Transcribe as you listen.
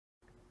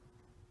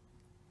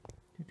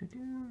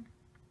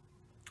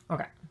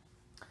Okay.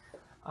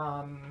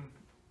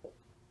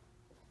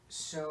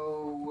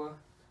 So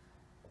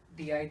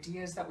the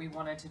ideas that we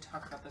wanted to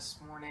talk about this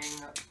morning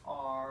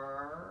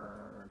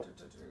are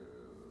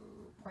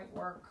point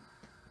work,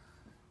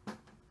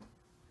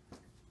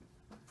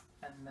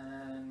 and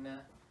then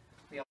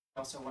we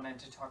also wanted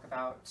to talk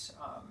about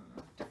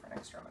different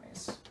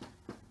extremities.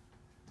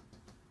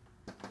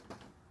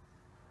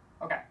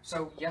 Okay,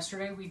 so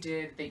yesterday we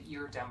did the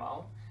ear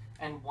demo,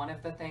 and one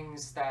of the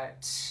things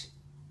that,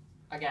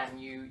 again,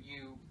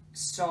 you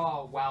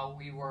saw while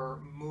we were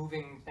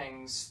moving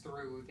things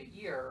through the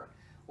ear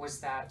was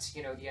that,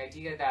 you know, the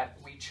idea that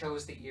we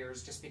chose the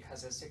ears just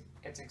because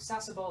it's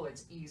accessible,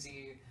 it's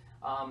easy,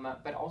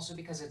 but also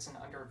because it's an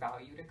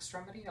undervalued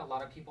extremity. A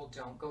lot of people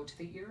don't go to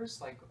the ears.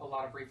 Like, a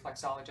lot of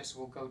reflexologists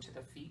will go to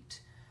the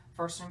feet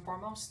first and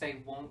foremost.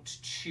 They won't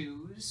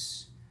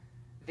choose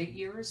the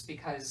ears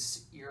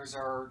because ears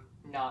are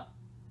not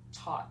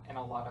taught in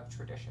a lot of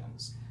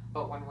traditions.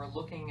 But when we're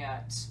looking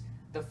at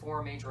the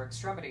four major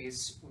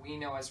extremities, we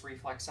know as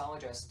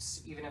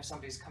reflexologists, even if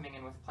somebody's coming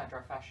in with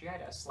plantar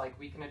fasciitis, like,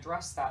 we can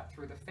address that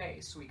through the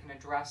face, we can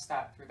address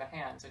that through the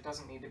hands. It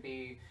doesn't need to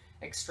be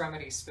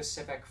extremity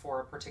specific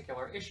for a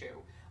particular issue.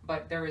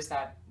 But there is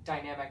that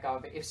dynamic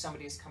of, if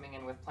somebody's coming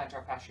in with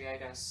plantar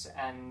fasciitis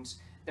and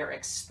they're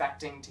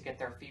expecting to get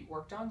their feet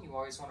worked on, you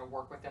always want to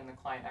work within the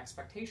client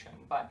expectation.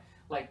 But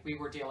like, we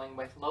were dealing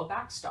with low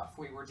back stuff,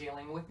 we were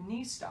dealing with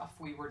knee stuff,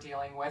 we were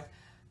dealing with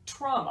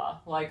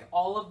trauma, like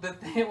all of the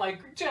things,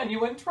 like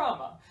genuine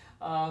trauma,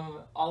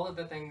 all of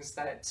the things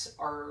that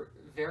are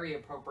very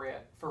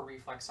appropriate for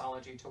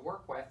reflexology to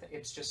work with.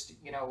 It's just,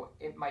 you know,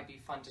 it might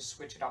be fun to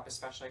switch it up,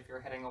 especially if you're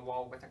hitting a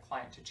wall with a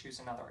client to choose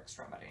another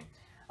extremity.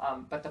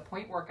 But the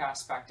point work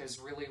aspect is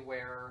really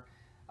where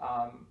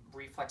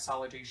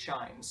reflexology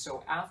shines.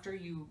 So after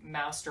you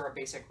master a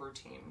basic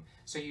routine,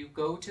 so you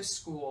go to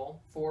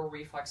school for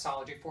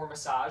reflexology, for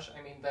massage,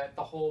 I mean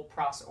the whole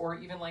process, or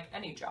even like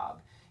any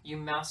job, you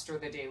master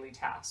the daily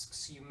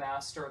tasks, you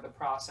master the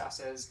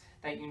processes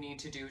that you need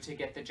to do to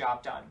get the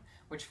job done,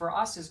 which for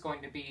us is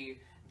going to be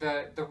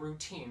the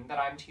routine that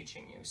I'm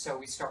teaching you. So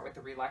we start with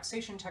the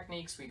relaxation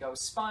techniques, we go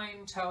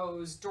spine,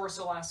 toes,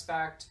 dorsal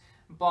aspect,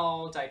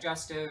 ball,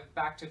 digestive,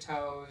 back to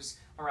toes,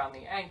 around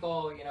the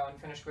ankle, you know, and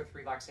finish with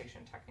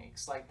relaxation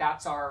techniques. Like,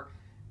 that's our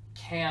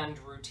canned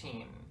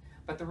routine.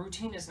 But the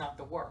routine is not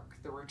the work.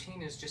 The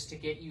routine is just to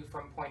get you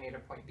from point A to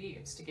point B.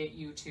 It's to get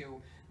you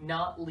to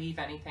not leave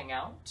anything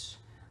out,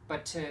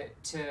 but to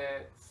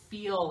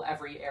feel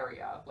every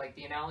area. Like,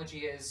 the analogy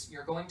is,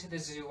 you're going to the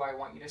zoo, I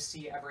want you to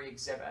see every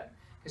exhibit,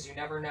 because you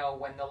never know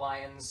when the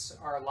lions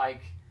are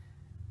like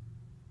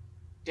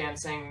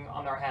dancing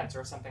on their heads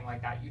or something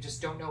like that. You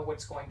just don't know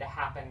what's going to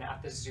happen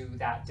at the zoo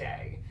that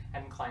day,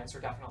 and clients are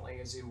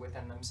definitely a zoo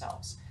within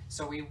themselves.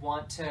 So we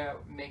want to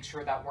make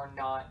sure that we're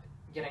not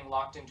getting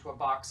locked into a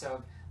box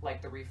of,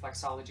 like the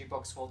reflexology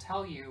books will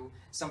tell you,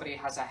 somebody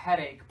has a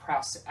headache,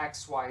 press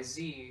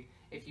XYZ.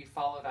 If you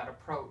follow that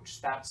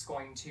approach, that's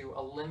going to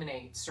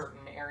eliminate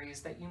certain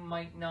areas that you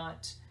might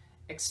not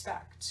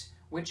expect,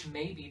 which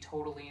may be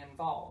totally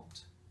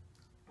involved.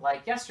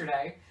 Like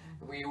yesterday,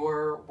 we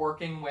were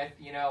working with,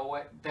 you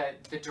know,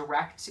 the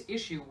direct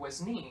issue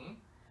was knee,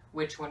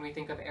 which when we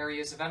think of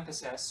areas of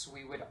emphasis,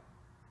 we would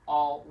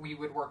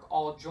work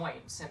all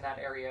joints in that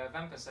area of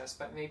emphasis.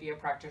 But maybe a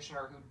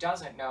practitioner who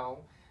doesn't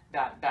know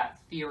that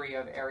theory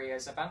of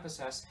areas of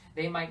emphasis,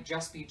 they might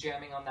just be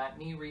jamming on that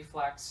knee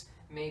reflex,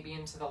 maybe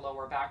into the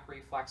lower back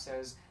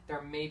reflexes.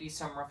 There may be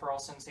some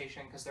referral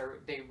sensation because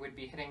they would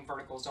be hitting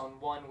vertical zone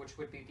 1, which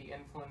would be the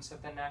influence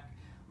of the neck.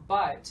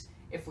 But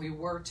if we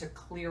were to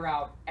clear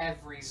out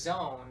every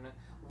zone,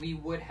 we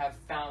would have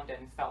found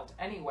and felt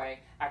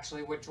anyway,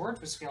 actually what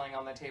George was feeling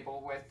on the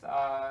table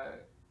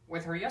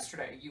with her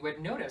yesterday. You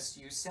had noticed,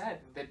 you said,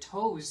 the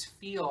toes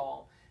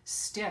feel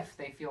stiff,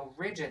 they feel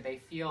rigid, they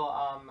feel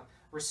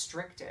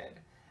restricted.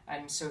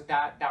 And so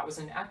that was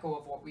an echo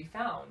of what we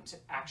found.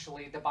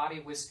 Actually, the body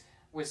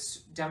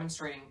was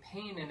demonstrating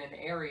pain in an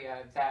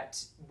area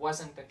that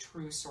wasn't the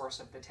true source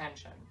of the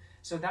tension.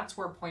 So that's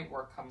where point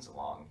work comes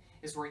along,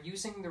 is we're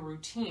using the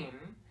routine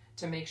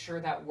to make sure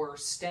that we're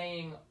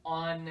staying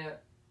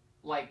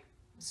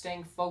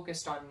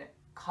focused on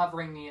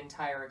covering the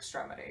entire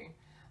extremity.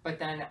 But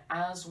then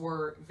as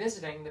we're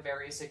visiting the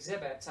various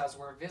exhibits, as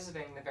we're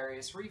visiting the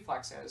various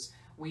reflexes,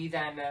 we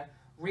then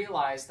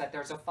realize that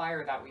there's a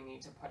fire that we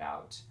need to put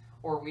out,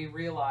 or we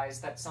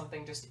realize that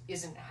something just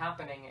isn't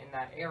happening in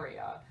that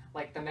area,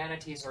 like the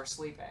manatees are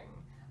sleeping.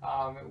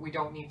 We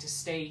don't need to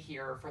stay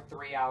here for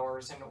 3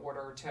 hours in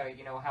order to,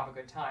 you know, have a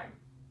good time.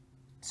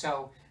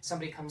 So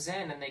somebody comes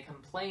in and they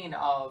complain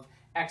of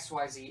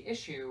XYZ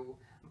issue,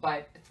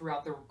 but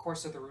throughout the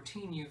course of the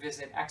routine, you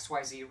visit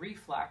XYZ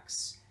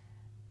reflex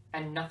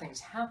and nothing's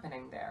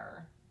happening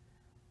there.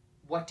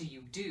 What do?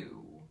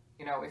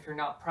 You know, if you're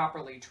not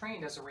properly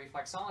trained as a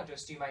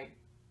reflexologist, you might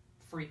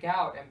freak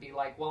out and be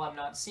like, well, I'm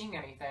not seeing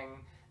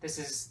anything. This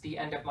is the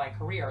end of my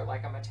career.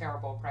 Like, I'm a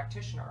terrible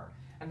practitioner.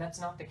 And that's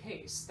not the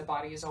case. The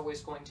body is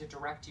always going to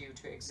direct you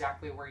to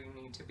exactly where you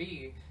need to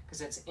be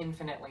because it's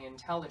infinitely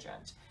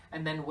intelligent.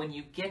 And then when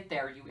you get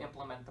there, you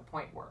implement the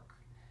point work.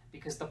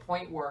 Because the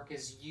point work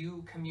is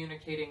you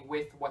communicating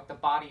with what the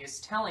body is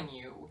telling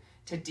you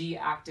to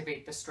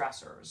deactivate the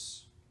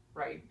stressors,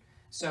 right?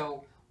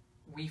 So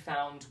we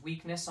found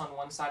weakness on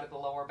one side of the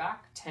lower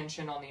back,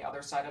 tension on the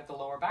other side of the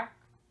lower back,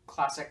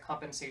 classic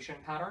compensation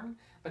pattern.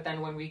 But then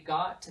when we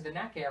got to the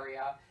neck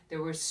area,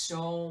 there was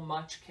so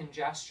much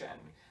congestion.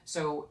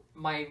 So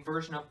my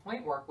version of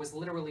point work was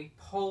literally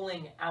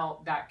pulling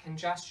out that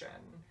congestion.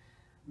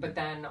 But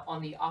then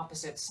on the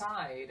opposite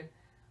side,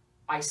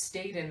 I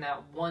stayed in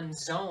that one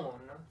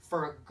zone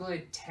for a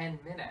good 10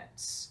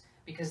 minutes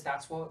because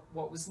that's what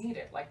was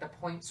needed. Like the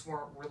points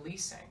weren't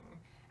releasing,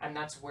 and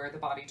that's where the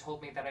body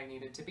told me that I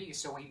needed to be.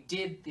 So we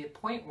did the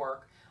point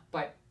work,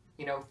 but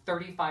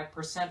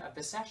 35% of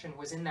the session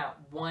was in that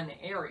one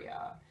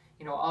area.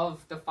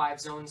 Of the 5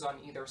 zones on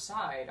either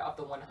side, of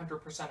the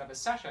 100% of a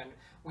session,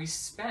 we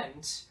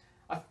spent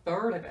a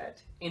third of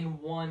it in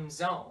one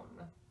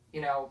zone,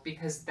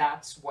 because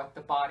that's what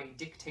the body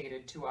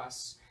dictated to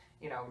us,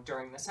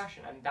 during the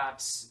session. And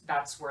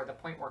that's where the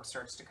point work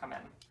starts to come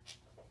in.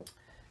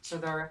 So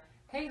they're,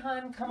 hey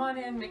hun, come on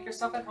in, make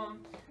yourself at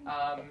home.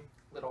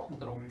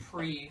 Little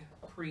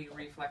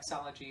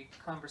pre-reflexology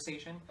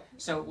conversation.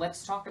 So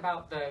let's talk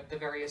about the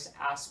various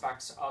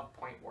aspects of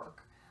point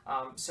work.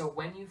 So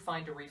when you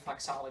find a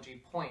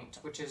reflexology point,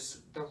 which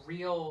is the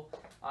real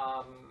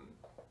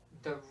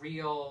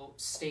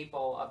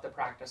staple of the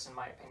practice, in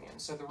my opinion.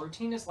 So the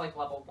routine is like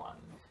level 1.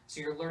 So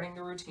you're learning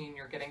the routine,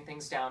 you're getting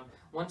things down.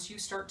 Once you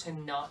start to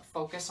not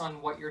focus on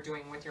what you're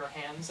doing with your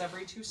hands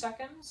every 2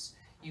 seconds,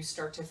 you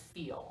start to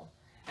feel.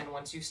 And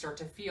once you start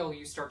to feel,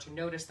 you start to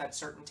notice that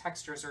certain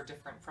textures are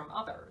different from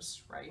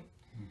others, right?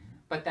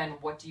 But then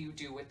what do you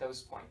do with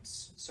those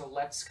points? So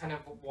let's kind of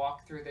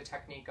walk through the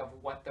technique of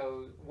what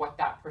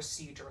that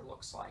procedure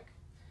looks like.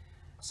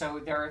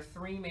 So there are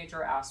 3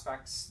 major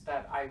aspects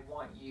that I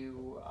want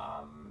you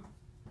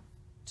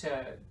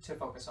to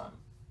focus on.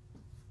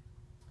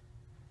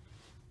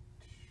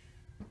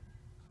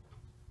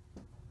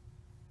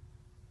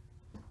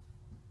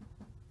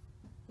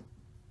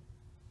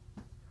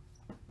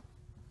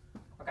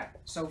 Okay,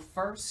 so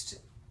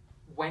first,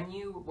 when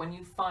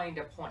you find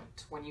a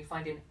point, when you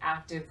find an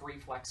active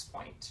reflex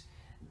point,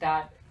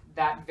 that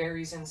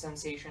varies in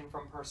sensation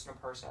from person to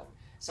person.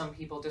 Some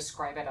people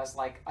describe it as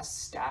like a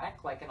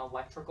static, like an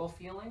electrical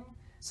feeling.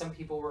 Some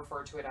people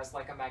refer to it as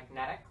like a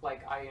magnetic,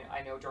 like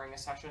I know during a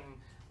session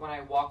when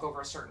I walk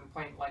over a certain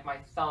point, like my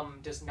thumb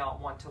does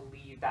not want to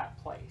leave that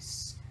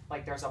place.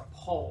 Like there's a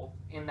pull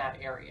in that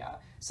area.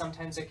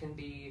 Sometimes it can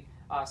be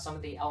some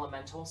of the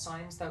elemental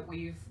signs that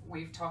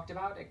we've talked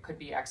about. It could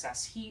be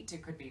excess heat,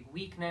 it could be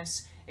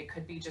weakness, it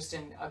could be just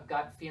a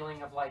gut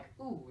feeling of like,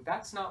 ooh,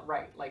 that's not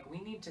right. Like we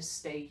need to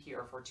stay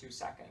here for 2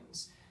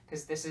 seconds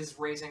because this is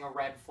raising a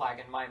red flag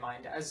in my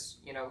mind, as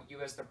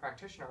you as the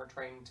practitioner are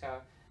trained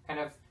to kind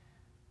of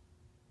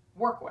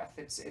work with.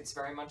 It's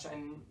very much,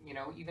 and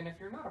even if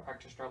you're not a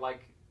practitioner,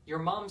 like your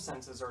mom's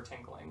senses are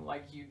tingling.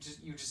 Like you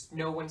just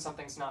know when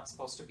something's not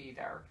supposed to be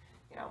there.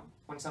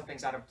 When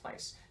something's out of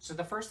place. So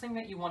the first thing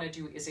that you want to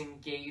do is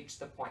engage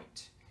the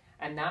point.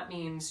 And that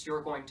means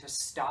you're going to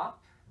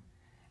stop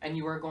and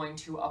you are going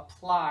to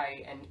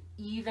apply an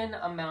even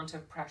amount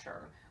of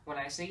pressure. When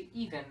I say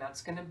even,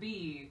 that's going to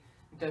be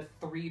the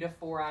 3 to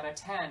 4 out of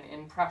 10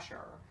 in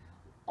pressure.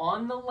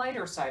 On the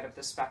lighter side of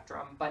the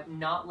spectrum, but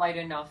not light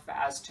enough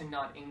as to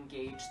not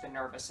engage the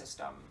nervous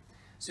system.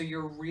 So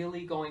you're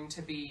really going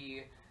to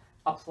be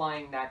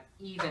applying that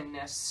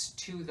evenness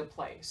to the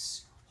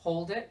place.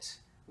 Hold it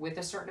with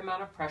a certain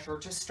amount of pressure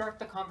to start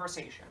the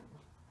conversation.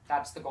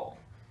 That's the goal.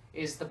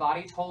 Is the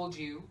body told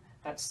you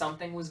that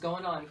something was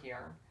going on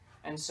here,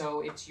 and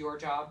so it's your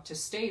job to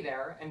stay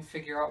there and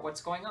figure out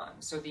what's going on.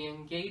 So the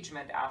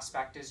engagement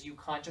aspect is you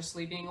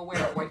consciously being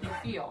aware of what you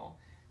feel,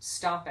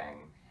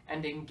 stopping,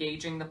 and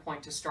engaging the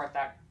point to start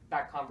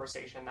that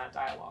conversation, that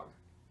dialogue.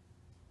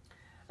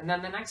 And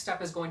then the next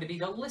step is going to be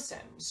to listen.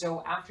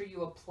 So after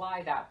you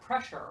apply that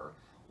pressure,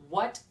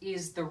 what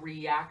is the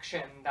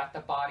reaction that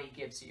the body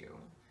gives you?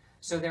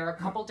 So there are a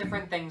couple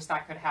different things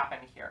that could happen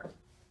here.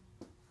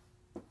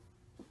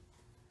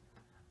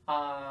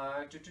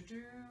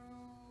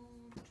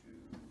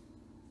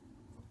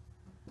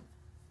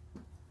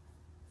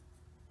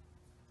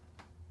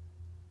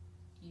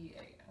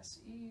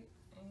 EASE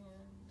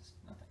and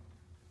nothing.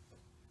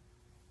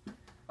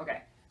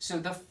 Okay, so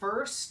the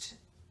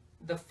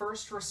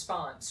first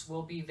response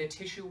will be the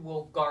tissue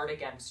will guard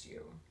against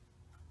you.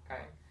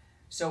 Okay.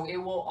 So it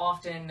will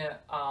often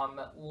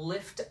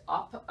lift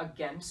up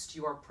against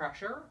your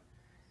pressure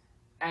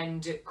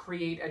and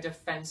create a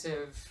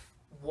defensive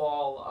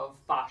wall of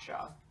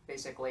fascia,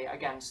 basically,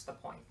 against the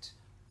point,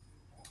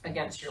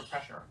 against your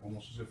pressure.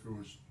 Almost as if it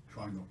was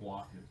trying to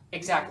block it.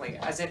 Exactly,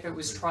 as if it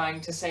was trying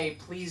to say,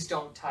 please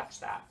don't touch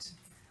that.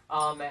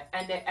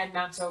 And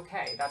that's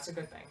okay, that's a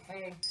good thing.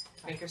 Hey,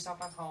 make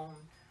yourself at home.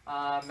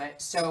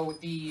 So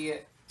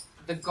the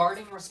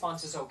guarding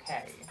response is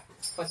okay.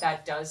 but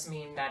that does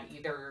mean that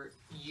either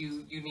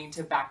you need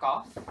to back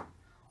off,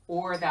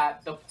 or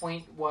that the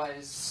point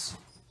was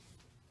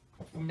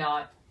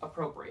not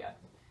appropriate.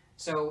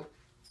 So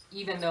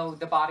even though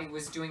the body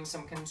was doing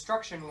some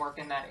construction work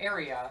in that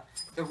area,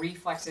 the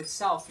reflex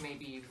itself may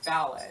be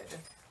valid,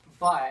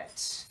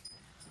 but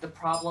the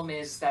problem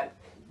is that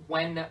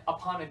when,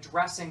 upon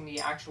addressing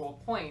the actual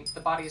point, the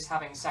body is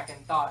having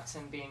second thoughts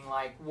and being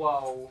like,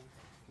 whoa,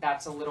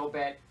 that's a little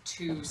bit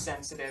too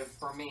sensitive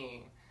for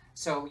me.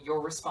 So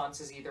your response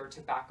is either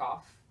to back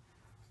off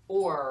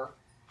or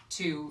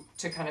to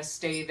kind of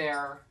stay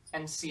there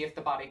and see if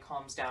the body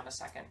calms down a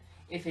second.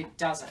 If it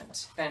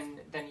doesn't, then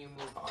you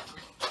move on.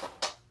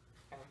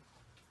 Okay.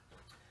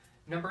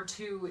 Number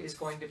 2 is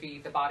going to be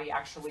the body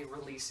actually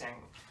releasing.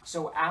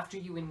 So after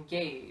you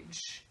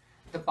engage,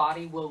 the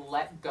body will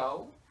let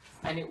go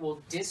and it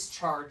will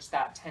discharge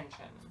that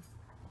tension.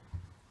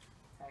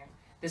 Okay.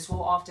 This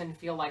will often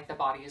feel like the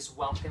body is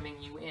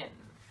welcoming you in,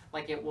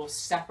 like it will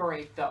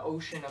separate the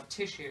ocean of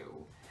tissue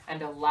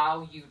and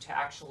allow you to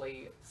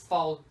actually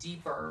fall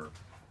deeper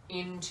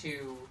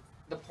into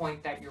the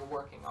point that you're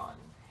working on.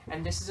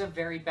 And this is a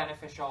very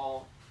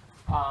beneficial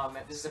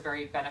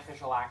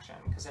action,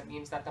 because it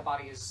means that the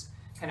body is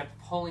kind of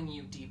pulling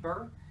you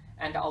deeper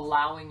and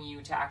allowing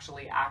you to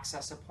actually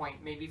access a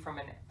point maybe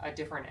from a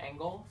different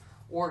angle,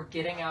 or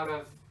getting out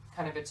of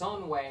kind of its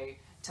own way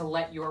to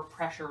let your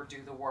pressure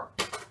do the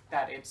work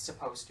that it's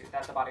supposed to,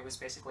 that the body was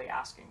basically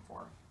asking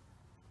for.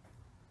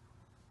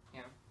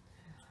 Yeah.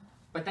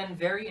 But then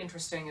very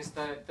interesting is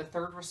the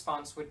third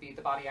response would be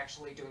the body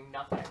actually doing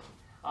nothing.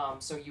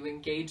 So you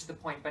engage the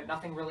point, but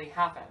nothing really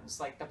happens.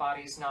 Like the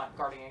body's not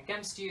guarding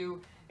against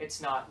you,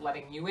 it's not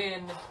letting you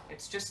in,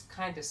 it's just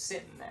kind of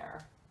sitting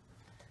there.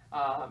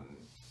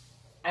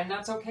 And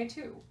that's okay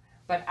too.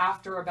 But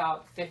after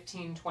about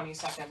 15-20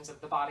 seconds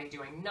of the body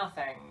doing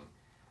nothing,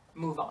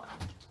 move on.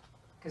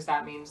 Because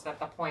that means that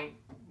the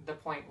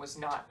point was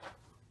not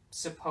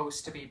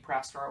supposed to be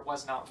pressed, or it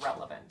was not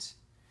relevant.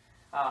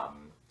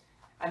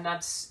 And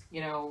that's,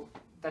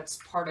 that's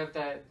part of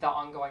the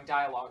ongoing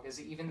dialogue, is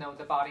even though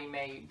the body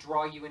may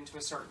draw you into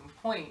a certain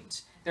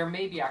point, there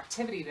may be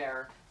activity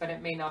there, but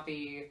it may not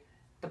be,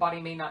 the body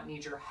may not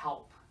need your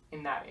help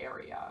in that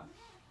area.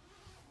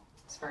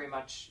 It's very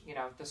much,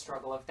 the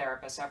struggle of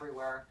therapists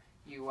everywhere.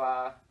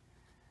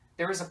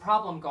 There is a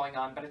problem going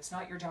on, but it's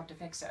not your job to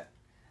fix it.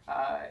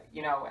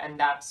 And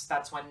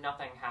that's when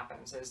nothing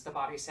happens, is the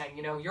body saying,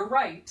 you're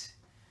right,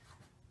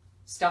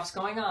 stuff's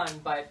going on,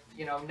 but,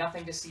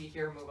 nothing to see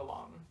here, move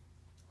along.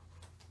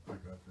 I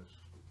got this.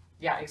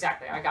 Yeah,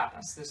 exactly. I got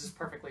this. This is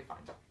perfectly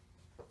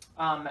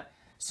fine.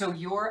 So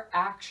your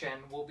action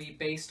will be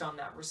based on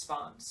that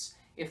response.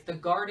 If the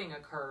guarding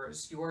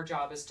occurs, your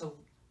job is to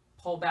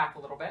pull back a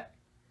little bit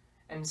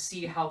and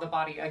see how the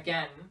body,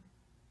 again,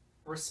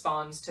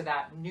 responds to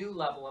that new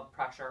level of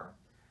pressure.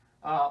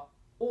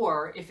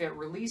 Or if it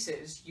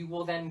releases, you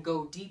will then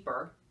go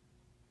deeper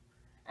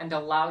and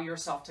allow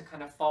yourself to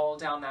kind of fall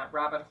down that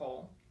rabbit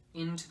hole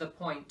into the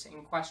point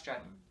in question.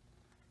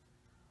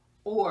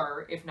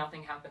 Or if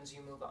nothing happens,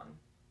 you move on.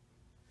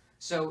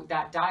 So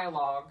that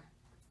dialogue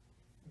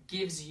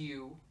gives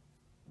you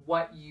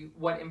what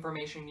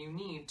information you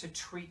need to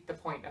treat the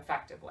point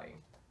effectively.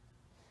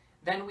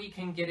 Then we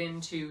can get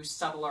into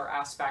subtler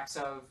aspects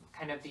of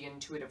kind of the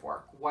intuitive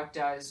work.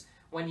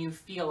 When you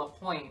feel a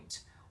point,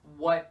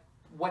 what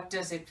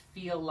does it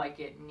feel like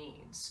it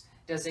needs?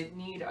 Does it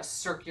need a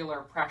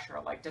circular pressure?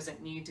 Like, does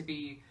it need to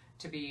be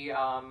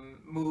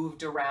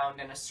moved around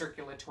in a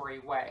circulatory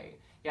way?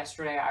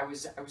 Yesterday, I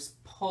was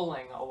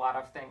pulling a lot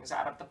of things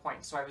out of the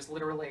point, so I was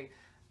literally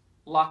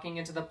locking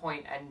into the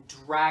point and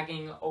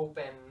dragging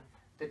open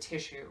the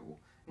tissue,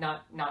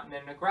 not in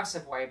an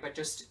aggressive way, but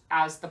just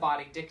as the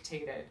body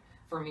dictated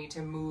for me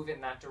to move in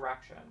that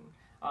direction.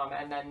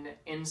 And then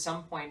in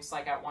some points,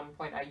 like at one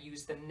point, I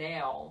used the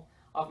nail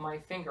of my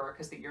finger,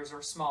 because the ears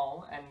are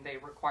small and they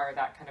require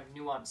that kind of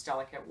nuanced,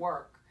 delicate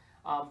work.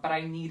 But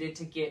I needed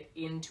to get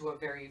into a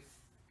very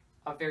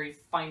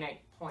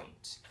finite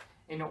point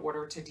in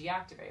order to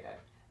deactivate it,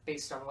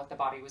 based on what the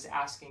body was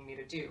asking me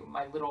to do.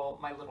 My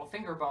little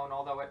finger bone,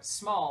 although it's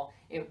small,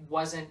 it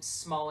wasn't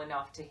small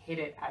enough to hit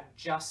it at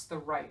just the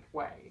right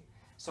way.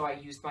 So I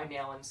used my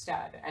nail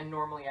instead. And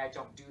normally I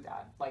don't do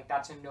that. Like,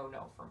 that's a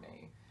no-no for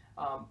me.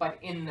 But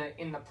in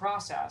the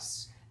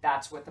process,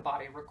 that's what the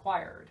body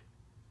required.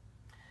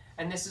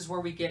 And this is where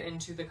we get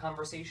into the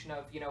conversation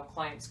of,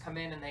 clients come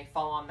in and they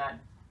fall on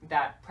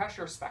that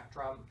pressure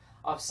spectrum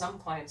of some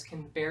clients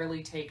can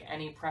barely take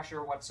any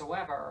pressure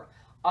whatsoever.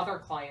 Other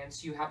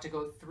clients, you have to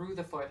go through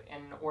the foot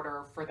in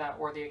order for that,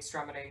 or the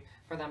extremity,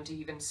 for them to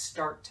even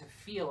start to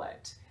feel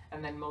it.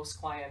 And then most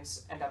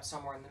clients end up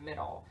somewhere in the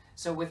middle.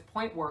 So with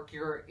point work,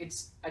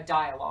 it's a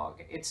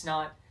dialogue. It's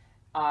not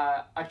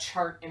a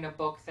chart in a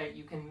book that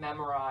you can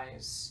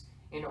memorize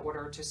in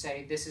order to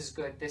say, this is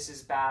good, this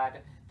is bad,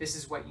 this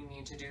is what you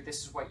need to do,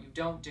 this is what you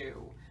don't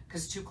do.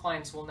 Because 2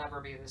 clients will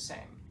never be the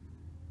same.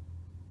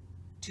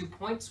 2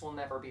 points will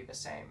never be the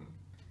same.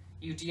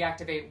 You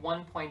deactivate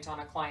one point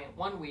on a client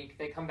one week,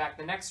 they come back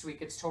the next week,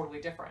 it's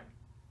totally different.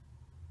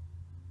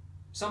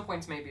 Some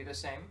points may be the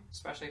same,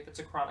 especially if it's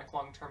a chronic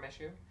long-term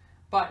issue,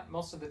 but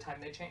most of the time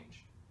they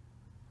change.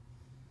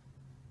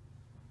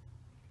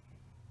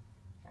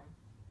 Okay.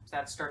 Does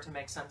that start to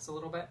make sense a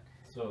little bit?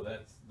 So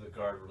that's the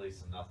guard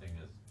release and nothing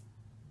is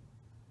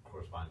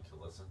corresponding to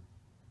listen?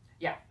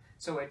 Yeah.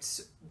 So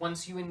it's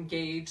once you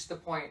engage the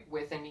point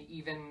with an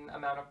even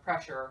amount of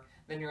pressure,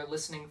 then you're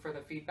listening for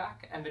the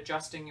feedback and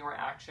adjusting your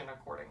action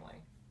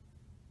accordingly.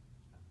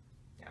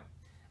 Yeah.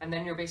 And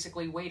then you're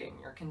basically waiting.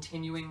 You're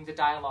continuing the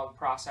dialogue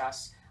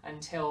process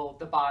until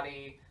the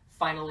body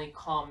finally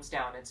calms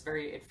down.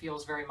 It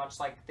feels very much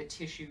like the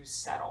tissues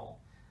settle,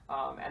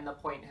 and the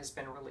point has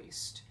been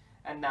released.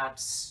 And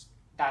that's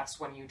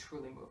when you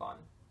truly move on.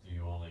 Do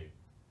you only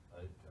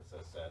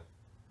assess that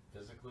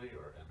physically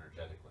or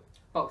energetically?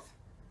 Both.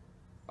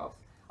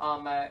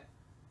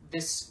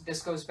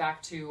 This goes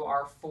back to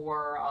our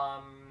four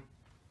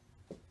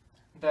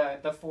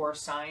the four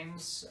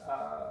signs.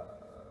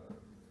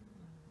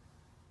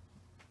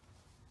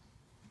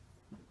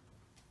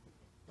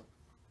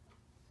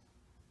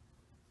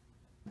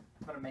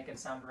 I'm gonna make it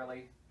sound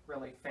really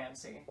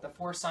fancy. The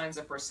four signs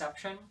of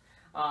reception,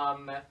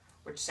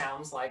 which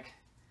sounds like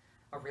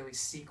a really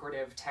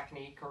secretive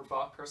technique or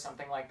book or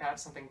something like that,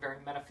 something very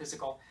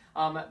metaphysical.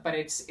 But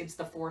it's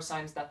the four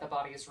signs that the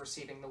body is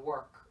receiving the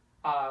work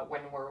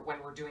when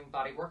we're doing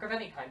body work of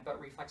any kind,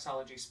 but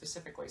reflexology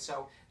specifically.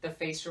 So the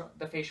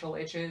facial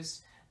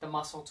itches, the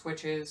muscle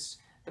twitches,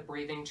 the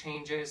breathing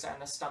changes, and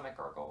the stomach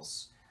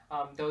gurgles.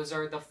 Those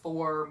are the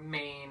four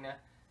main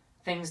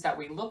things that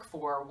we look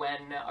for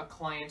when a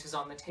client is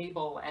on the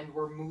table and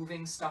we're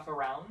moving stuff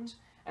around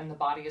and the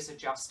body is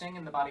adjusting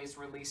and the body is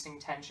releasing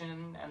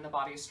tension and the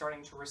body is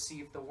starting to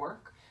receive the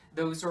work.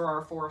 Those are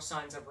our four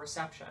signs of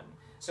reception.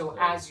 So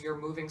as you're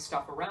moving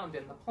stuff around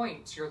in the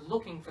points, you're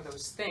looking for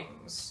those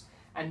things,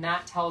 and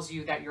that tells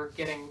you that you're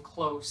getting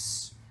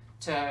close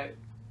to...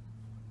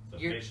 So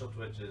facial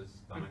twitches,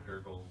 stomach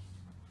gurgles.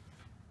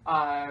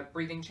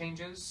 Breathing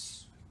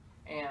changes,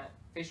 and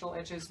facial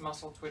itches,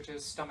 muscle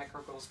twitches, stomach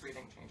gurgles,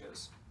 breathing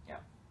changes. Yeah.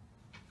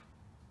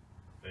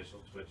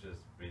 Facial twitches,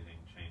 breathing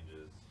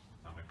changes,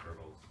 stomach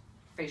gurgles.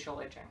 Facial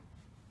itching.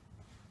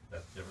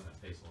 That's different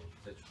than facial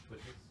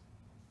twitches?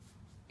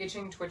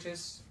 Itching,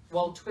 twitches.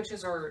 Well,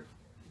 twitches are...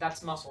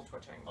 That's muscle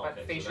twitching, but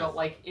Okay, facial, so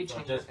like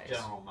itching so the just face.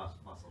 general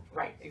muscle twitches.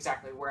 Right,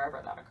 exactly,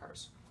 wherever that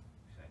occurs.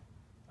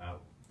 Okay.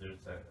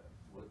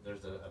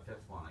 There's a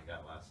fifth one I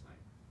got last night.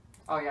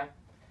 Oh yeah,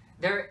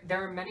 there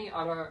are many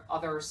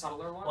other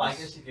subtler ones. Well, I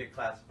guess you could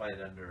classify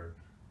it under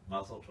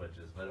muscle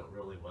twitches, but it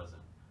really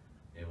wasn't.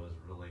 It was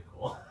really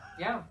cool.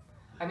 Yeah,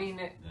 I mean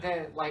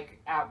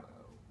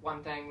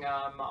one thing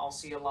I'll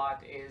see a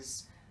lot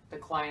is the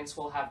clients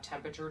will have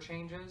temperature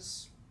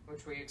changes,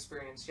 which we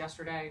experienced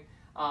yesterday.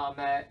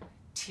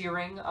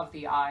 Tearing of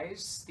the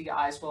eyes. The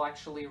eyes will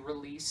actually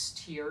release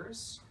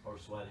tears.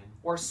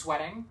 Or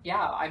sweating.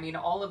 Yeah, I mean,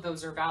 all of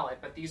those are valid,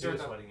 but these are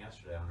the... sweating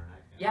yesterday on her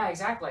neck. Yeah,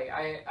 exactly.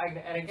 And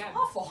again... It's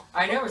awful.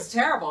 I know, it was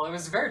terrible. It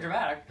was very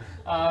dramatic.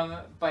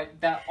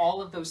 But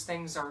all of those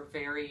things are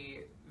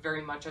very,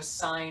 very much a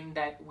sign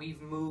that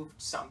we've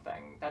moved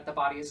something, that the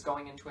body is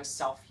going into a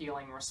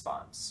self-healing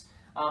response,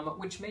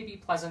 which may be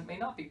pleasant, may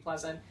not be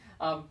pleasant,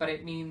 but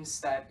it means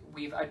that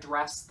we've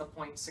addressed the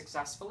point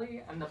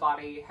successfully and the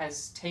body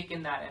has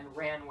taken that and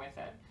ran with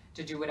it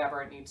to do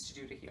whatever it needs to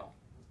do to heal.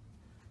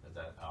 If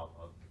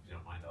you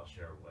don't mind, I'll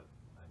share what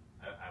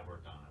I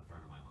worked on a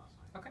friend of mine last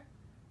night. Okay.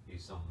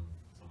 He's someone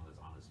that's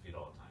on his feet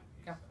all the time.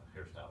 He's a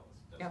hairstylist,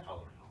 does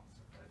coloring and all that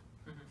stuff, right?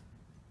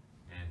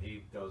 Mm-hmm. And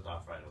he dozed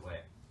off right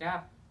away.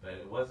 Yeah. But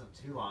it wasn't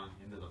too long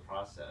into the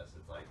process.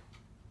 It's like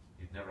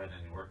he'd never had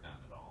any work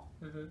done at all.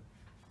 Mm-hmm.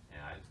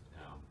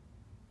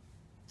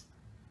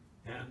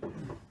 And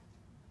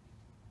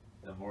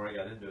the more I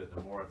got into it, the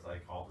more it's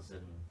like all of a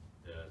sudden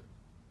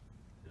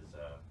his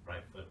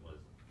right foot was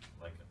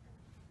like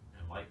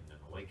enlightened and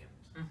awakened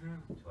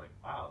to like,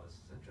 wow, this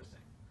is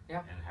interesting.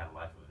 Yeah. And it had a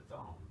life of its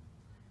own.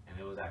 And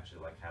it was actually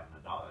like having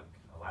a dog,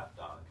 a lap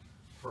dog,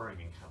 purring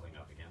and cuddling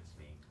up against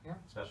me. Yeah.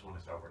 Especially when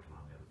I started working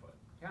on the other foot.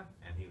 Yeah.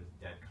 And he was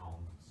dead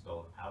calm,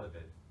 still out of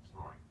it,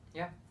 snoring.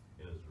 Yeah.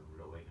 It was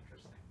really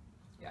interesting.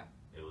 Yeah.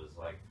 It was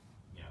like,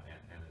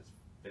 and it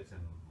fits in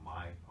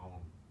my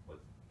own,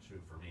 what's true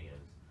for me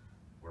is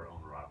we're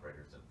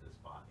owner-operators of this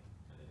body,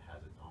 and it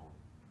has its own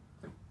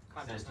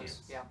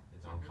consciousness, sentience,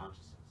 its own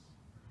consciousness.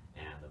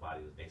 And the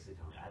body was basically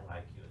telling me, I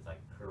like you. It's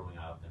like curling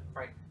up, and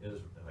it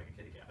was like a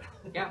kitty cat.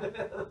 Yeah.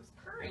 It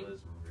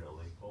was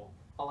really cool.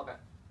 All of it.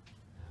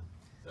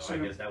 Yeah. So I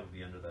guess that would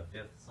be under the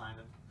fifth sign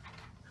of...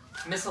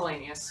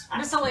 Miscellaneous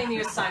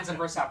signs of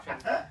reception.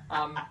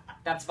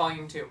 That's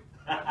volume 2. You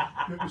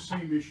have the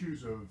same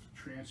issues of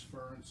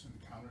transference and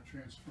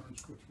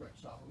countertransference with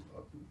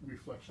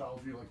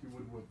reflexology like you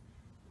would with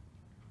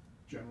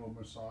general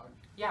massage?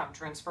 Yeah,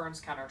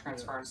 transference,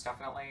 countertransference,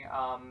 definitely.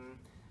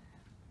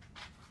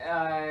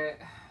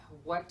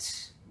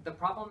 What the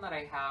problem that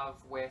I have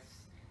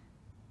with...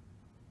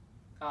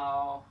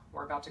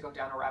 we're about to go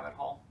down a rabbit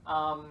hole.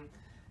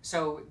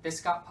 So this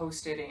got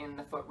posted in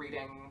the Foot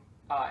Reading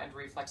and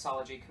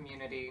Reflexology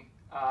community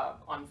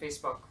on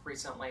Facebook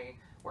recently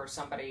where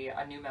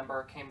a new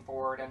member came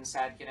forward and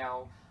said, you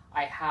know,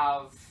 I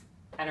have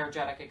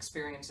energetic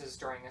experiences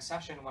during a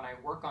session when I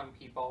work on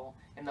people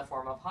in the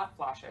form of hot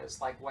flashes.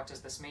 Like, what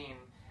does this mean?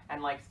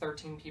 And like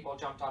 13 people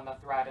jumped on the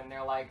thread and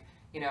they're like,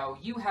 you know,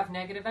 you have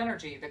negative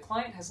energy. The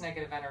client has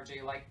negative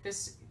energy. Like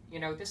this, you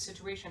know, this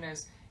situation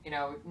is, you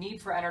know, need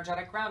for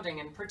energetic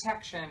grounding and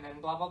protection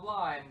and blah, blah,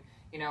 blah. And,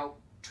 you know,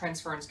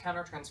 transference,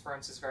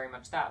 countertransference is very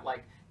much that.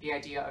 Like the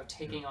idea of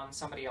taking on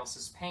somebody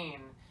else's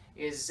pain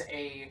is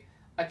a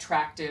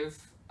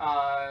attractive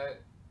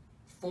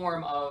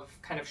form of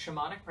kind of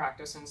shamanic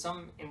practice in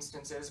some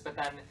instances, but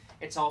then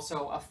it's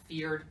also a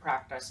feared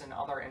practice in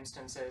other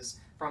instances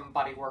from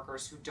body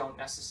workers who don't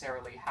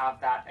necessarily have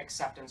that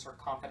acceptance or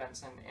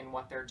confidence in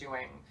what they're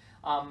doing.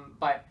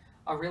 But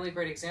a really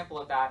great example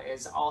of that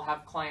is I'll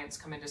have clients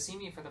come in to see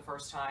me for the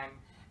first time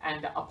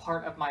and a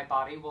part of my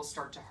body will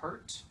start to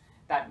hurt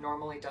that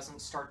normally doesn't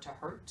start to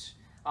hurt.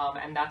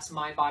 And that's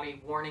my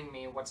body warning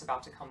me what's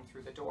about to come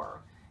through the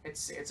door.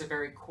 It's a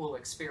very cool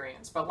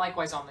experience. But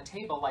likewise on the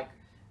table, like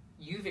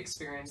you've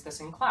experienced this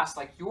in class,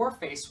 like your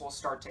face will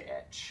start to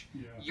itch,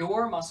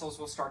 your muscles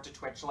will start to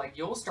twitch, like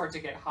you'll start to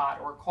get hot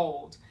or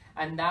cold,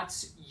 and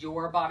that's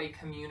your body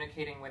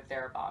communicating with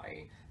their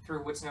body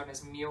through what's known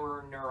as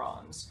mirror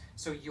neurons.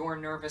 So your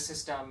nervous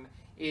system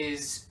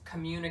is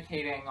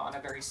communicating on a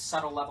very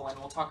subtle level, and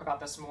we'll talk about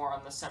this more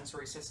on the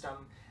sensory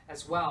system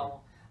as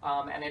well,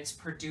 and it's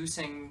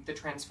producing the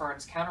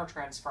transference,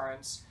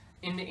 countertransference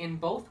in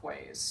both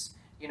ways.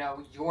 You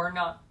know, you're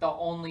not the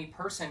only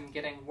person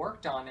getting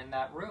work done in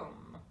that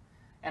room.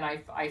 And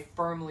I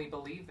firmly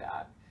believe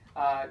that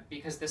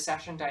because the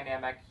session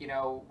dynamic, you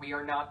know, we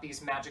are not these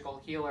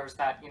magical healers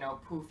that, you know,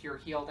 poof, you're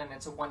healed and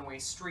it's a one-way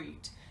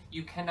street.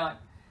 You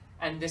cannot,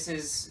 and this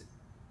is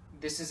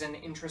an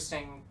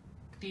interesting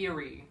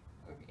theory,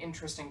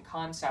 interesting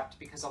concept,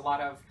 because a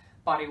lot of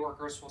body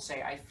workers will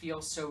say, I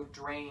feel so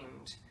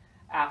drained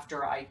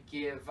after I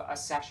give a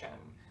session.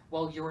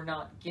 Well, you're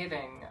not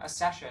giving a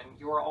session,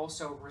 you're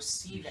also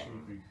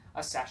receiving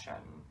a session.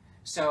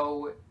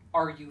 So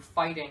are you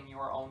fighting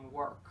your own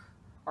work?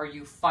 Are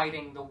you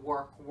fighting the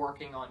work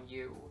working on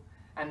you?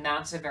 And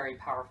that's a very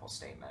powerful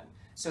statement.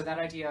 So that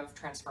idea of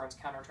transference,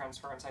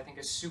 countertransference, I think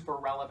is super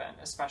relevant,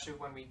 especially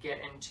when we get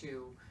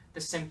into the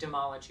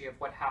symptomology of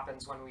what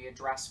happens when we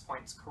address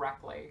points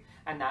correctly.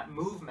 And that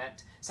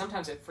movement,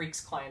 sometimes it freaks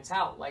clients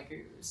out.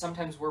 Like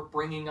sometimes we're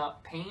bringing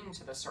up pain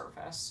to the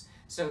surface.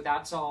 So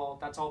that's all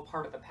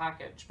part of the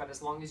package, but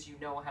as long as you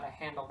know how to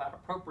handle that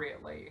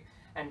appropriately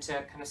and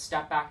to kind of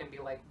step back and be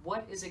like,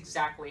 what is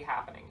exactly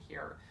happening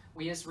here?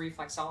 We as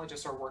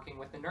reflexologists are working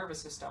with the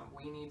nervous system.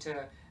 We need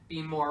to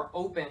be more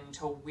open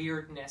to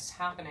weirdness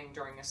happening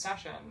during a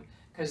session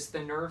because the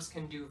nerves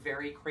can do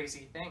very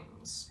crazy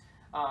things.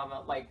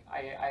 Like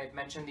I had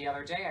mentioned the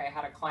other day, I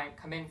had a client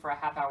come in for a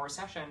half-hour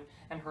session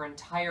and her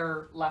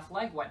entire left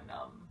leg went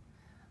numb.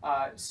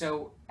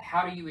 So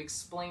how do you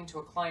explain to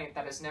a client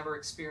that has never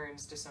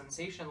experienced a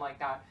sensation like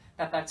that,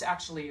 that that's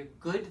actually a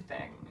good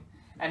thing?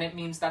 And it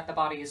means that the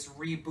body is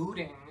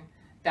rebooting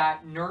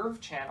that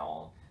nerve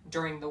channel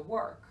during the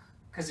work.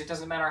 Because it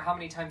doesn't matter how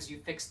many times you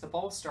fix the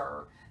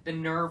bolster, the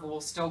nerve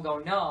will still go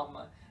numb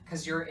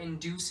because you're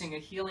inducing a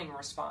healing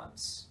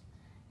response.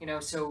 You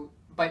know, so,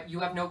 but you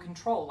have no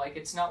control. Like,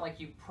 it's not like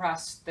you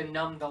press the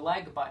numb the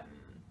leg button.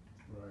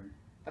 Right.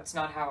 That's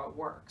not how it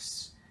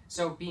works.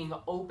 So being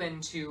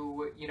open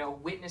to, you know,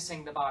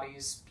 witnessing the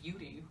body's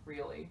beauty,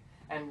 really,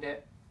 and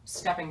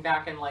stepping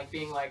back and like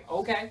being like,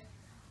 okay,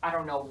 I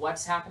don't know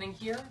what's happening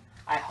here.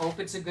 I hope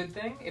it's a good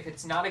thing. If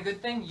it's not a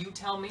good thing, you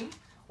tell me,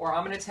 or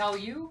I'm going to tell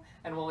you,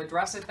 and we'll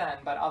address it then.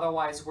 But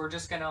otherwise, we're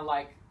just going to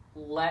like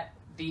let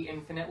the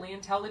infinitely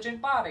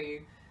intelligent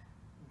body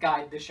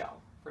guide the show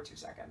for 2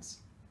 seconds.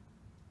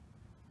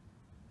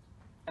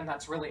 And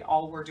that's really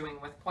all we're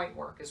doing with point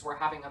work, is we're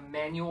having a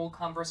manual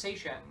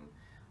conversation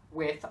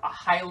with a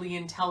highly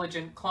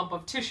intelligent clump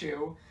of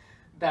tissue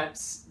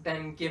that's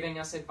then giving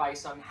us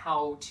advice on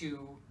how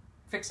to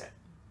fix it.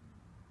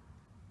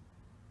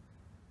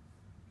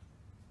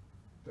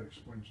 That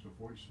explains the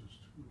voices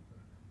too.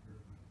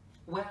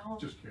 Well,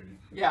 Just kidding.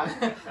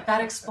 Yeah,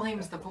 that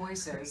explains the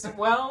voices.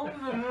 Well,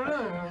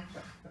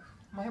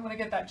 might want to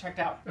get that checked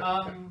out.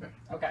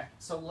 Okay,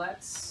 so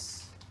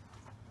let's.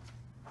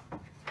 Is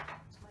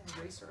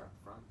my eraser up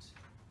front?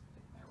 I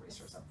think my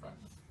eraser's up front.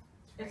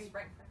 It's right in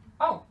front.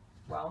 Oh,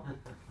 well,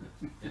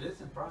 It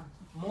is in front.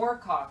 more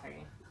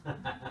coffee.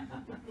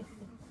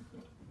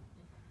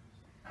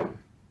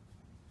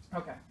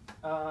 Okay,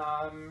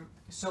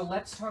 so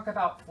let's talk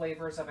about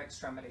flavors of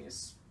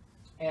extremities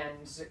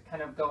and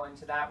kind of go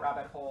into that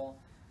rabbit hole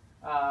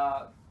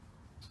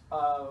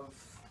of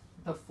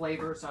the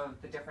flavors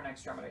of the different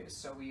extremities.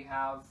 So we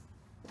have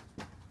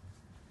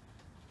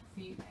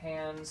feet,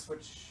 hands,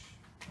 which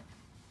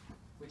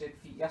we did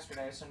feet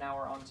yesterday, so now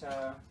we're on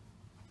to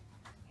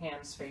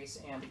hands, face,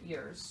 and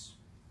ears.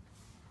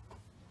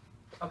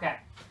 Okay,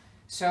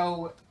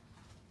 so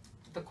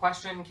the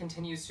question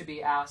continues to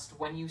be asked,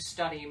 when you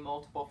study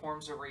multiple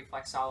forms of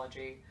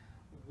reflexology,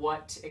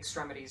 what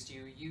extremities do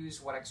you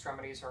use, what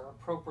extremities are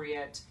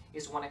appropriate,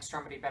 is one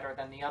extremity better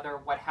than the other,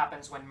 what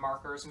happens when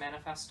markers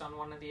manifest on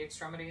one of the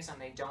extremities and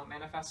they don't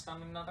manifest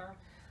on another.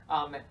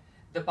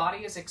 The body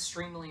is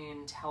extremely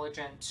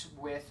intelligent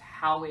with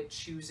how it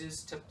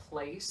chooses to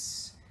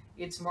place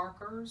its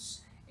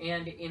markers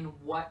and in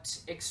what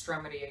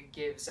extremity it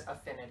gives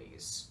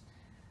affinities.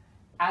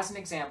 As an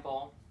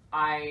example,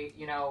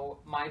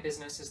 my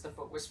business is the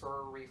Foot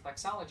Whisperer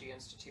Reflexology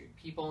Institute.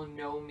 People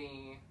know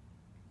me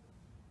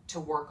to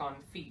work on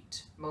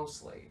feet,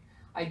 mostly.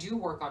 I do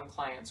work on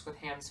clients with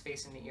hands,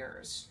 face, and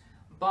ears,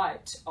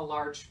 but a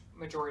large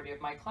majority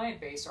of my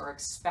client base are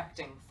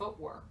expecting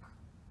footwork.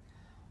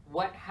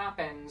 What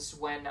happens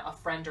when a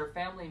friend or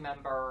family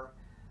member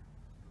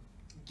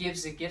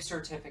gives a gift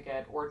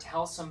certificate or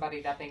tells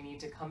somebody that they need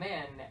to come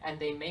in and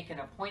they make an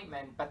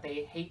appointment, but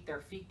they hate their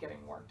feet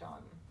getting worked on?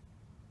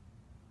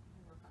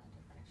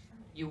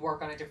 You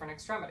work on a different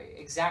extremity,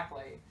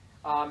 exactly.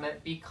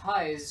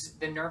 Because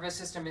the nervous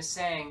system is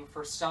saying,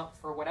 for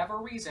whatever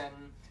reason,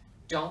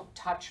 don't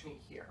touch me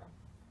here.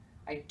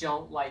 I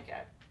don't like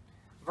it.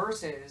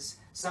 Versus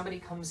somebody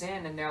comes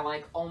in and they're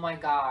like, oh my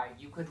God,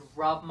 you could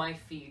rub my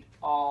feet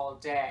all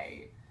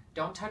day.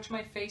 Don't touch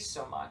my face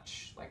so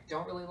much. Like,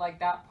 don't really like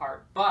that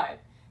part. But,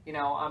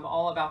 I'm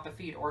all about the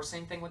feet. Or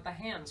same thing with the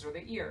hands or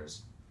the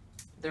ears.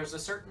 There's a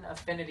certain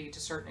affinity to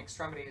certain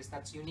extremities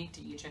that's unique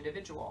to each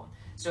individual.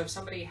 So if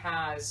somebody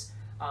has,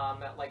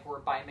 like we're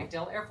by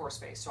MacDill Air Force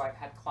Base, so I've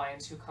had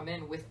clients who come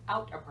in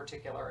without a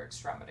particular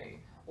extremity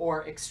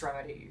or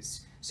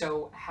extremities.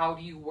 So how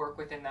do you work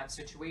within that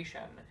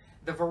situation?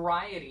 The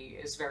variety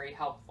is very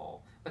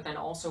helpful, but then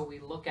also we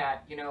look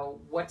at,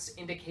 what's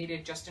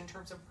indicated just in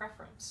terms of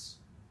preference.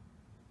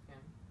 Yeah.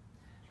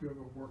 Do you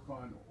ever work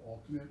on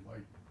alternate,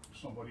 like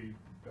somebody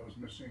that was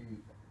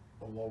missing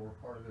the lower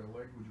part of their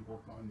leg, would you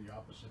work on the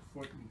opposite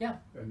foot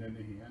and then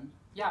the hand?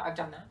 Yeah, I've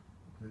done that.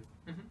 Okay.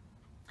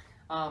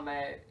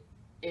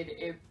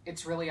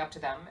 It's really up to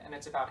them, and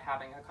it's about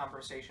having a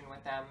conversation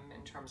with them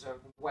in terms of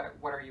what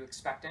are you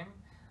expecting.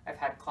 I've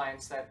had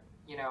clients that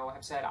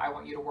have said, I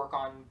want you to work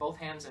on both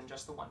hands and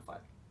just the one foot.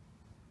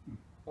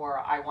 Or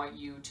I want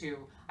you to,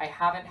 I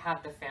haven't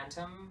had the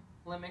phantom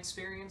limb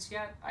experience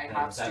yet.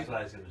 That's what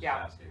I was going to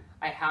ask you.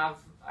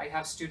 I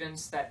have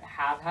students that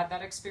have had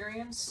that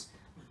experience,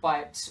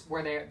 but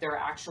where they're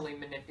actually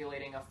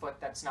manipulating a foot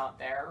that's not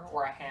there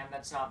or a hand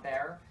that's not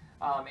there.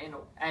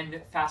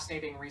 And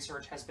fascinating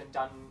research has been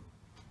done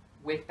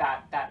with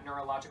that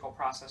neurological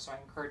process, so I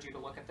encourage you to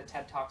look at the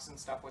TED Talks and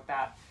stuff with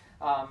that.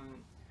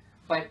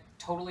 But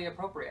totally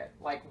appropriate.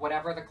 Like,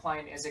 whatever the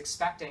client is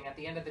expecting, at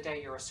the end of the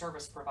day, you're a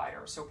service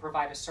provider, so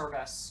provide a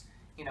service,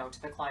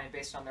 to the client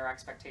based on their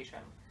expectation.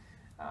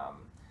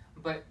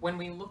 But when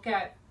we look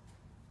at,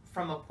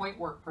 from a point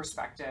work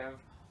perspective,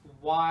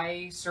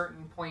 why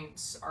certain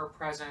points are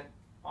present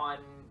on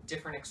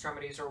different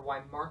extremities or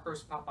why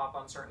markers pop up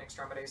on certain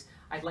extremities,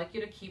 I'd like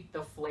you to keep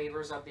the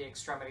flavors of the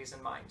extremities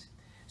in mind.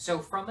 So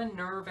from a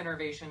nerve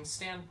innervation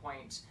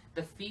standpoint,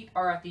 the feet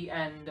are at the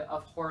end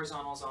of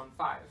horizontal zone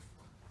 5. Does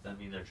that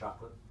mean they're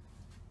chocolate?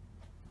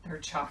 They're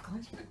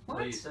chocolate? What?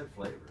 Well, you said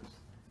flavors.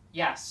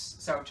 Yes,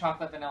 so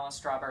chocolate, vanilla,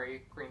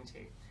 strawberry, green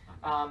tea.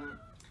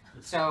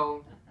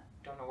 So,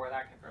 don't know where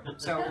that came from.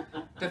 So,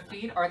 the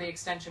feet are the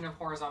extension of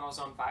horizontal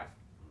zone 5,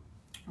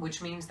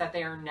 which means that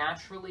they are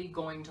naturally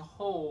going to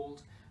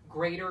hold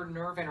greater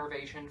nerve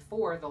innervation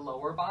for the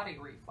lower body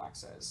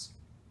reflexes.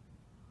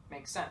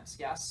 Makes sense,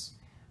 yes?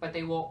 But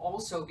they will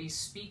also be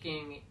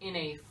speaking in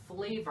a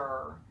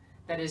flavor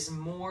that is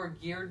more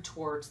geared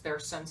towards their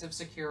sense of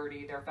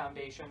security, their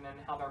foundation, and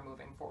how they're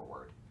moving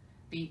forward.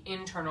 The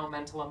internal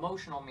mental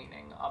emotional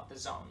meaning of the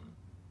zone.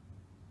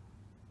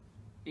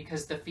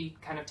 Because the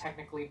feet kind of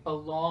technically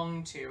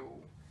belong to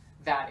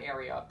that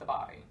area of the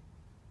body.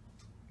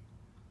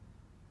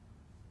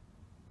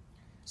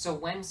 So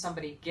when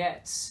somebody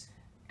gets,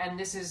 and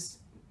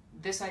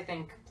this I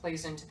think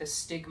plays into the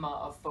stigma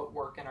of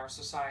footwork in our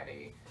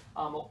society,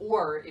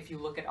 or if you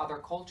look at other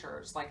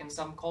cultures, like in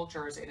some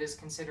cultures it is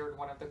considered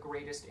one of the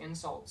greatest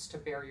insults to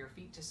bare your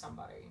feet to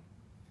somebody.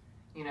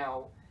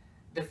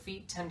 The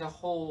feet tend to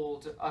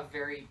hold a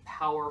very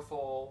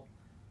powerful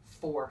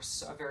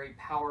force, a very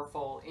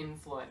powerful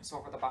influence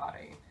over the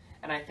body.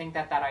 And I think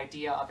that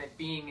idea of it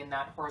being in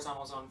that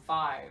horizontal zone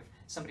 5,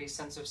 somebody's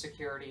sense of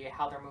security,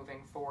 how they're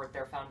moving forward,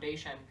 their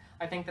foundation,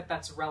 I think that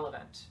that's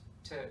relevant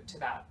to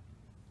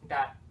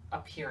that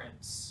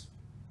appearance.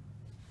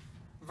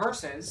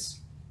 Versus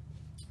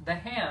the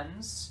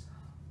hands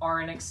are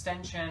an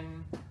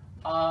extension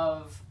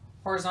of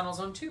horizontal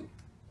zone 2,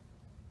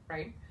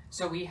 right?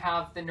 So we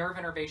have the nerve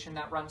innervation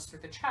that runs through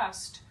the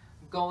chest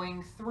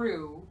going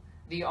through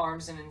the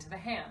arms and into the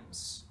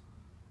hands.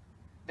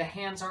 The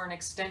hands are an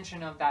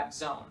extension of that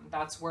zone.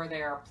 That's where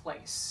they are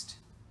placed.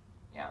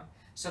 Yeah.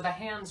 So the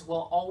hands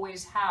will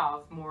always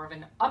have more of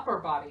an upper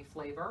body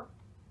flavor,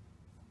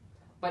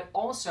 but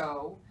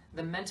also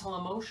the mental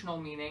emotional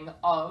meaning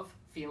of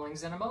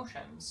feelings and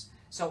emotions.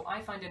 So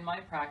I find in my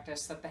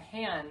practice that the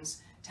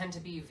hands tend to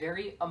be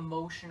very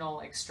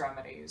emotional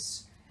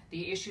extremities.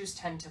 The issues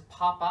tend to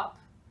pop up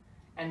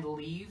and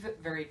leave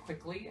very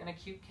quickly in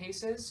acute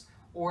cases,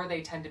 or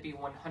they tend to be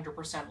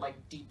 100% like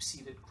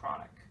deep-seated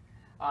chronic.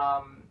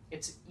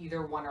 It's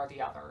either one or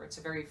the other. It's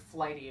a very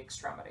flighty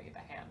extremity, the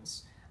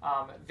hands.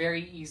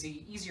 Very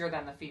easier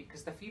than the feet,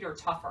 because the feet are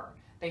tougher.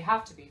 They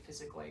have to be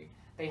physically.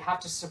 They have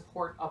to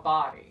support a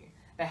body.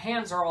 The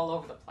hands are all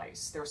over the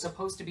place. They're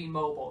supposed to be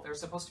mobile. They're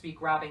supposed to be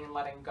grabbing and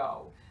letting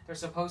go. They're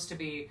supposed to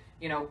be,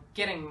 you know,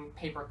 getting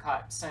paper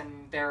cuts,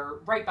 and they're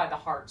right by the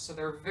heart, so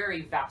they're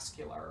very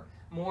vascular,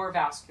 more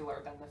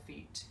vascular than the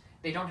feet.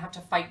 They don't have to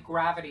fight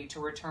gravity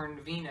to return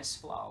venous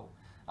flow.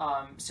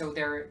 So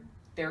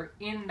they're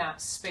in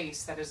that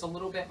space that is a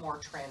little bit more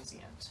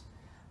transient.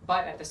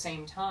 But at the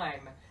same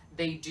time,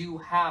 they do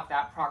have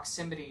that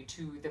proximity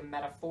to the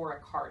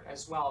metaphoric heart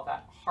as well,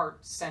 that heart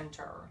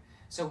center.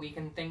 So we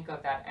can think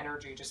of that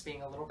energy just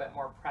being a little bit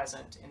more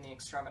present in the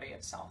extremity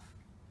itself.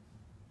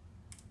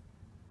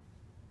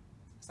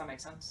 Does that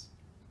make sense?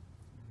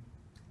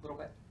 A little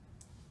bit.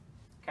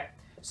 Okay,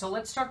 so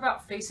let's talk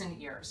about face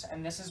and ears.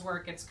 And this is where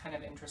it gets kind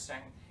of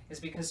interesting, is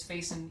because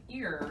face and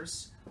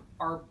ears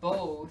are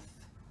both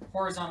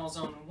horizontal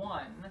zone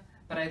 1,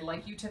 but I'd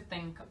like you to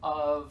think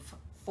of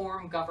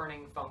form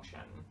governing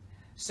function.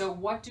 So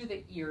what do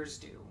the ears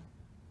do?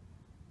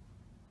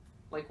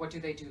 Like, what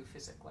do they do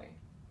physically?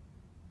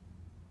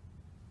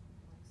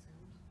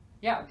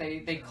 Yeah,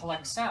 they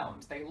collect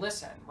sound, they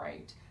listen,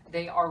 right?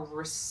 They are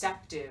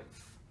receptive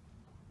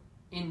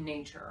in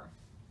nature.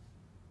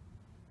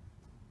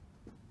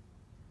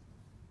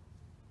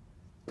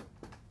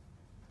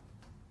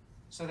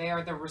 So they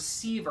are the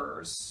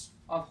receivers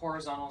of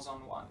horizontal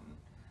zone 1.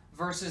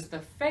 Versus the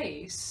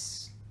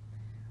face,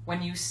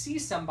 when you see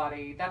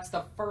somebody, that's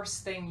the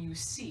first thing you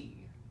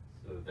see.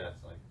 So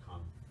that's like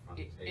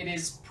confrontation. It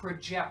is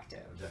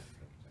projective.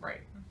 Right.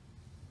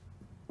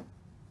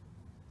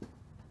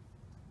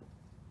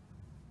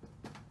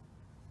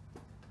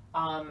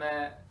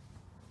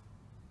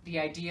 The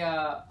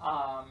idea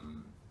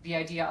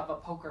of a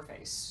poker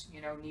face,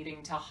 you know,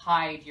 needing to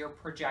hide your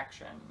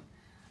projection,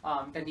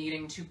 the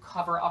needing to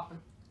cover up,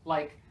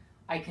 like,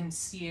 I can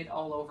see it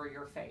all over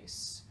your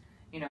face.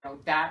 You know,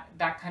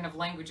 that kind of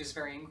language is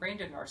very ingrained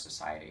in our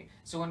society.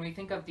 So when we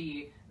think of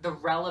the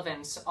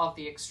relevance of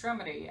the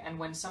extremity, and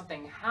when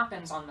something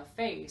happens on the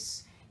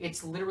face,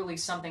 it's literally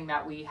something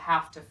that we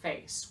have to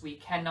face. We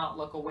cannot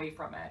look away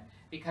from it,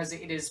 because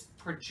it is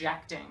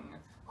projecting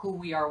who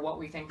we are, what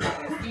we think,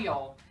 what we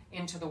feel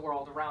into the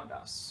world around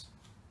us.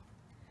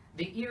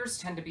 The ears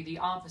tend to be the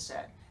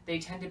opposite. They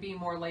tend to be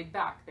more laid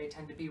back. They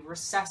tend to be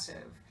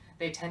recessive.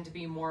 They tend to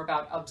be more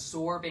about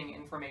absorbing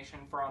information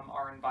from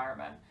our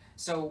environment.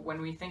 So when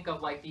we think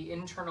of like the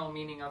internal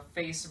meaning of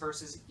face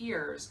versus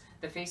ears,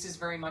 the face is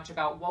very much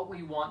about what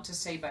we want to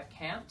say but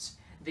can't.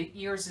 The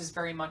ears is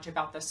very much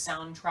about the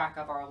soundtrack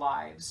of our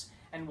lives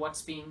and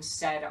what's being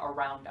said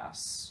around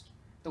us,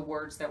 the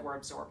words that we're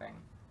absorbing.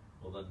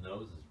 Well, the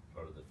nose is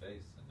part of the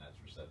face, and that's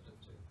receptive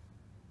too.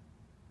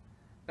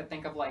 But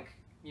think of like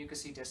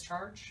mucousy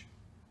discharge.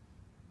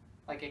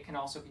 Like, it can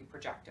also be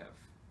projective.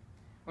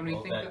 When we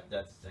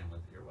that's the same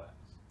with earwax.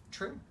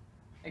 True,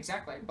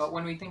 exactly. But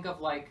when we think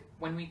of like,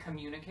 when we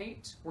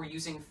communicate, we're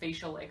using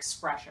facial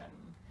expression.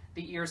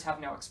 The ears have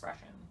no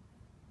expression.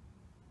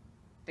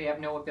 They have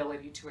no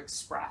ability to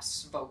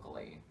express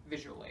vocally,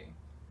 visually.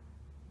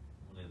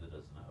 Well, neither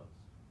does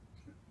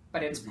nose.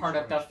 But it's part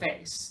of the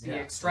face, the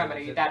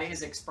extremity, that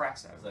is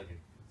expressive. It's like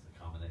it's a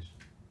combination.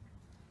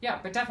 Yeah,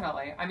 but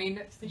definitely. I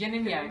mean, yin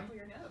and yang.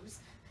 Your nose.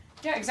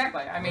 Yeah,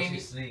 exactly. I mean, you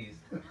sneeze.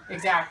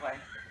 Exactly.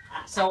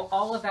 So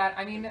all of that,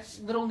 I mean,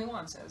 little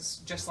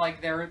nuances. Just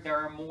like there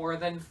are more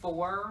than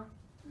 4,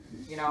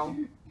 you know,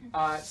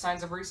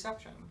 signs of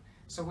reception.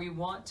 So we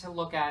want to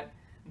look at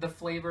the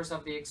flavors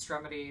of the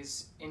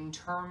extremities in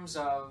terms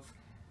of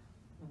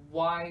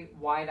why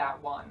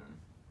that one.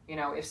 You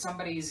know, if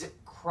somebody's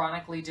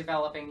chronically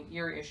developing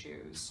ear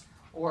issues,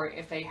 or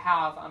if they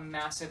have a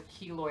massive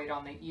keloid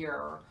on the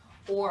ear,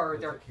 or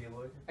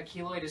What's a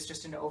keloid is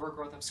just an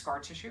overgrowth of scar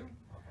tissue.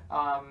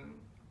 Okay.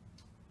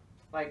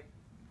 Like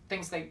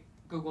things like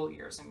Google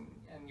ears, and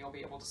you'll be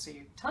able to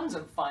see tons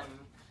of fun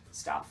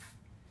stuff.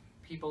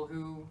 People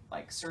who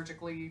like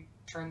surgically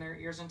turn their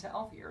ears into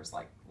elf ears,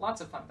 like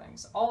lots of fun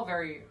things. All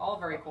very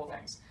cool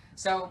things.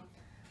 So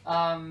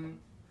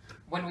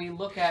when we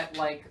look at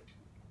like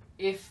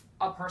if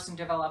a person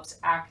develops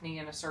acne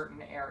in a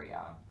certain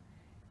area,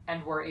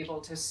 and we're able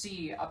to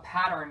see a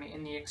pattern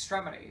in the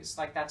extremities,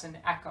 like that's an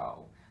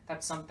echo.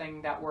 That's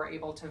something that we're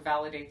able to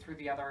validate through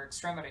the other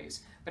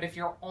extremities. But if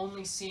you're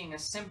only seeing a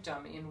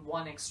symptom in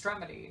one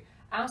extremity,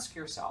 ask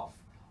yourself,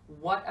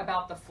 what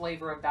about the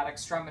flavor of that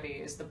extremity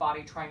is the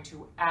body trying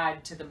to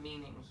add to the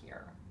meaning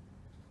here?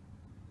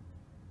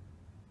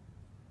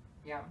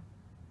 Yeah.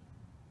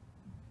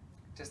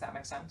 Does that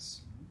make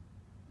sense?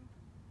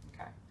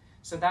 Okay.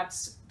 So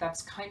that's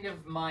kind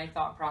of my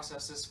thought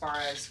process as far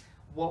as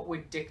what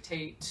would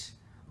dictate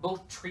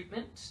both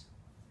treatment.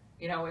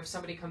 You know, if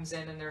somebody comes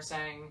in and they're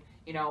saying,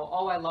 you know,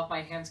 oh, I love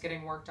my hands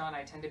getting worked on,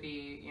 I tend to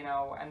be, you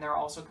know, and they're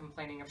also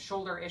complaining of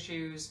shoulder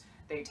issues,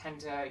 they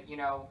tend to, you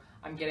know,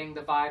 I'm getting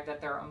the vibe that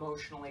they're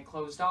emotionally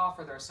closed off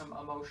or there's some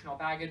emotional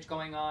baggage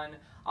going on,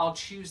 I'll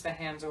choose the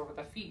hands over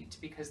the feet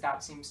because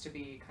that seems to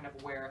be kind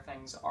of where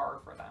things are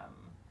for them.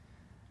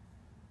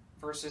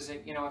 Versus,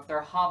 you know, if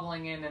they're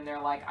hobbling in and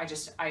they're like,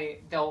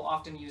 they'll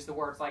often use the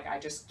words like, I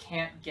just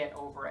can't get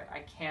over it. I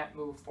can't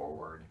move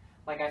forward.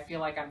 Like, I feel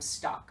like I'm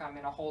stuck. I'm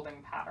in a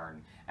holding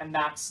pattern. And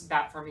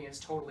that for me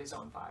is totally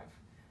zone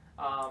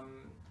 5.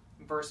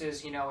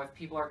 Versus, you know, if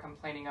people are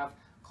complaining of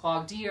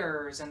clogged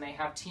ears and they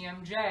have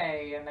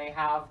TMJ and they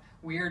have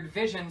weird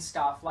vision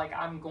stuff, like,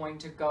 I'm going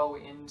to go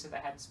into the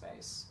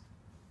headspace.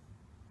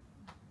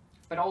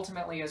 But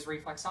ultimately, as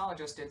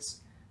reflexologist,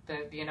 it's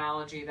the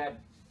analogy that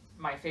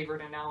my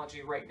favorite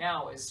analogy right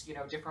now is, you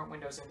know, different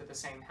windows into the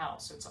same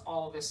house. It's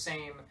all the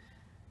same,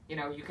 you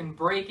know, you can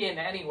break in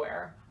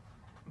anywhere,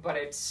 but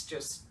it's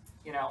just,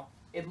 you know,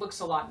 it looks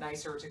a lot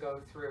nicer to go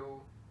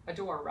through a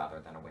door rather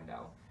than a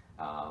window.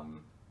 You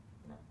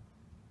know.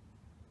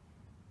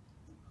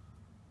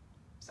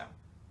 So,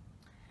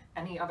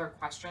 any other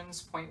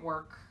questions, point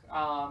work?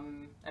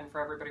 And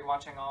for everybody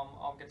watching,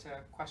 I'll get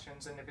to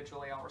questions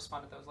individually. I'll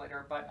respond to those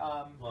later. But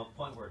well,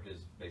 point work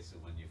is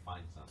basically when you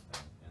find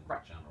something in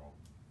right. general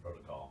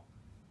protocol,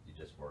 you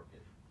just work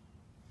it.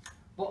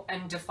 Well,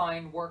 and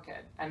define work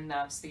it, and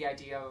that's the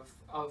idea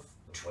of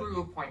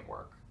true point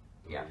work.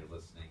 Yeah, you're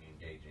listening,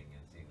 engaging,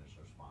 and seeing this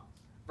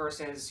response.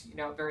 Versus, you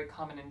know, very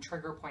common in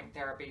trigger point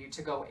therapy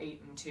to go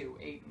 8 and 2,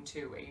 8 and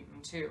 2, 8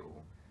 and 2,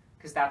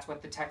 because that's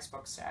what the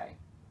textbooks say.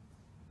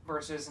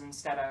 Versus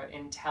instead of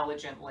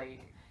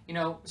intelligently, you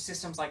know,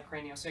 systems like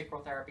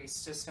craniosacral therapy,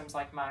 systems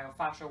like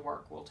myofascial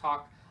work will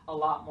talk a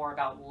lot more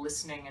about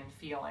listening and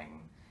feeling.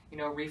 You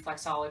know,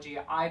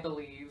 reflexology, I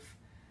believe,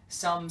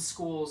 some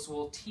schools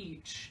will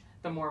teach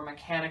the more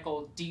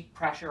mechanical, deep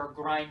pressure,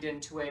 grind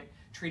into it,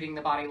 treating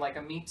the body like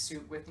a meat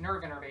suit with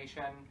nerve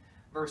innervation,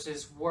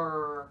 versus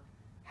we're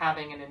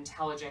having an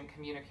intelligent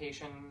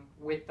communication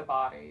with the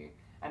body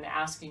and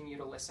asking you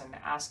to listen,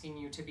 asking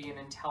you to be an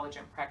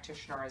intelligent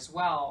practitioner as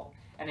well,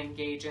 and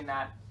engage in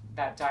that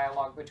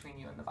dialogue between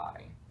you and the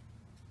body.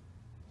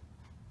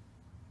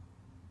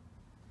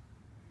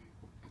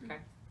 Okay.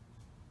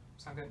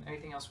 Sound good?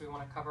 Anything else we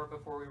want to cover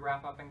before we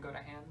wrap up and go to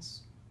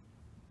hands?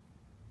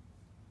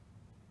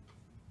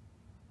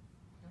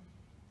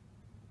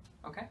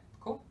 Okay,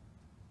 cool.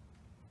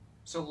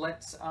 So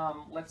let's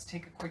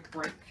take a quick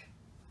break,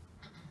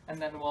 and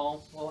then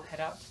we'll head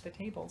out to the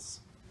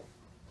tables.